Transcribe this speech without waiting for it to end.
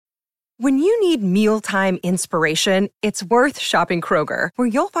When you need mealtime inspiration, it's worth shopping Kroger, where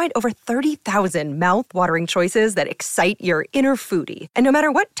you'll find over 30,000 mouth-watering choices that excite your inner foodie. And no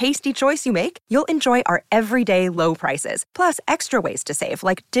matter what tasty choice you make, you'll enjoy our everyday low prices, plus extra ways to save,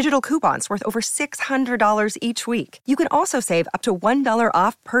 like digital coupons worth over $600 each week. You can also save up to $1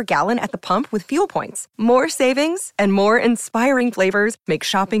 off per gallon at the pump with fuel points. More savings and more inspiring flavors make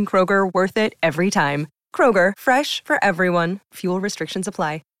shopping Kroger worth it every time. Kroger, fresh for everyone. Fuel restrictions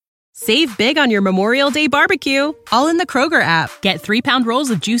apply. Save big on your Memorial Day barbecue, all in the Kroger app. Get 3-pound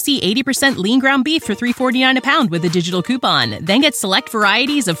rolls of juicy 80% lean ground beef for $3.49 a pound with a digital coupon. Then get select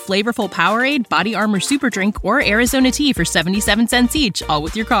varieties of flavorful Powerade, Body Armor Super Drink, or Arizona tea for 77 cents each, all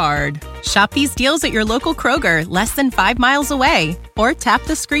with your card. Shop these deals at your local Kroger, less than 5 miles away. Or tap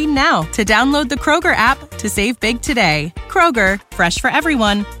the screen now to download the Kroger app to save big today. Kroger, fresh for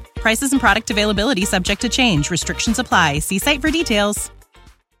everyone. Prices and product availability subject to change. Restrictions apply. See site for details.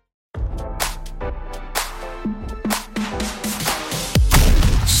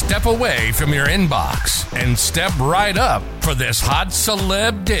 Step away from your inbox and step right up for this hot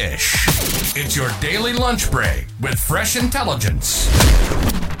celeb dish. It's your daily lunch break with fresh intelligence.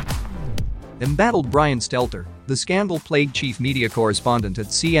 Embattled Brian Stelter, the scandal-plagued chief media correspondent at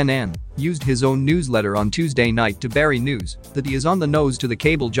CNN, used his own newsletter on Tuesday night to bury news that he is on the nose to the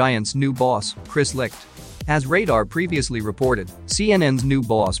cable giant's new boss, Chris Licht. As Radar previously reported, CNN's new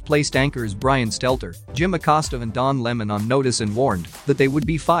boss placed anchors Brian Stelter, Jim Acosta and Don Lemon on notice and warned that they would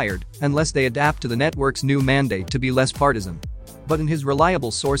be fired unless they adapt to the network's new mandate to be less partisan. But in his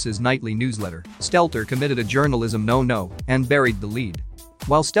reliable sources nightly newsletter, Stelter committed a journalism no-no and buried the lead.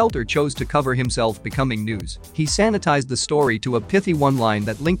 While Stelter chose to cover himself becoming news, he sanitized the story to a pithy one-line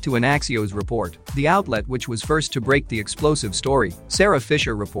that linked to an Axios report, the outlet which was first to break the explosive story. Sarah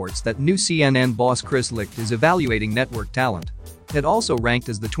Fisher reports that new CNN boss Chris Licht is evaluating network talent. It also ranked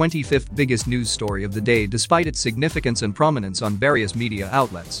as the 25th biggest news story of the day despite its significance and prominence on various media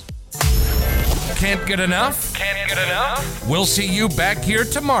outlets. Can't get enough? Can't get enough? We'll see you back here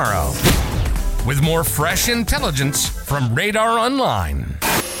tomorrow with more fresh intelligence from Radar Online.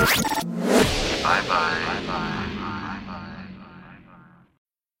 Bye-bye.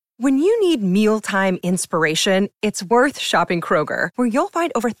 When you need mealtime inspiration, it's worth shopping Kroger, where you'll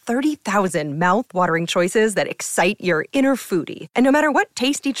find over 30,000 mouth-watering choices that excite your inner foodie. And no matter what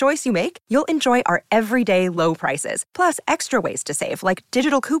tasty choice you make, you'll enjoy our everyday low prices, plus extra ways to save, like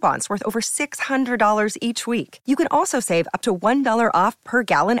digital coupons worth over $600 each week. You can also save up to $1 off per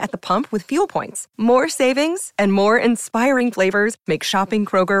gallon at the pump with fuel points. More savings and more inspiring flavors make shopping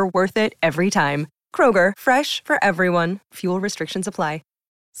Kroger worth it every time. Kroger, fresh for everyone. Fuel restrictions apply.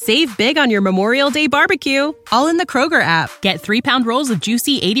 Save big on your Memorial Day barbecue, all in the Kroger app. Get 3-pound rolls of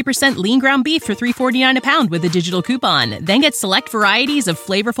juicy 80% lean ground beef for $3.49 a pound with a digital coupon. Then get select varieties of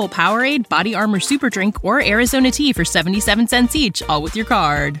flavorful Powerade, Body Armor Super Drink, or Arizona tea for 77 cents each, all with your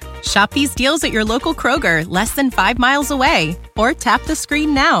card. Shop these deals at your local Kroger, less than 5 miles away. Or tap the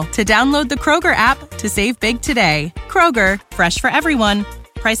screen now to download the Kroger app to save big today. Kroger, fresh for everyone.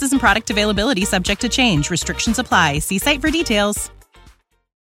 Prices and product availability subject to change. Restrictions apply. See site for details.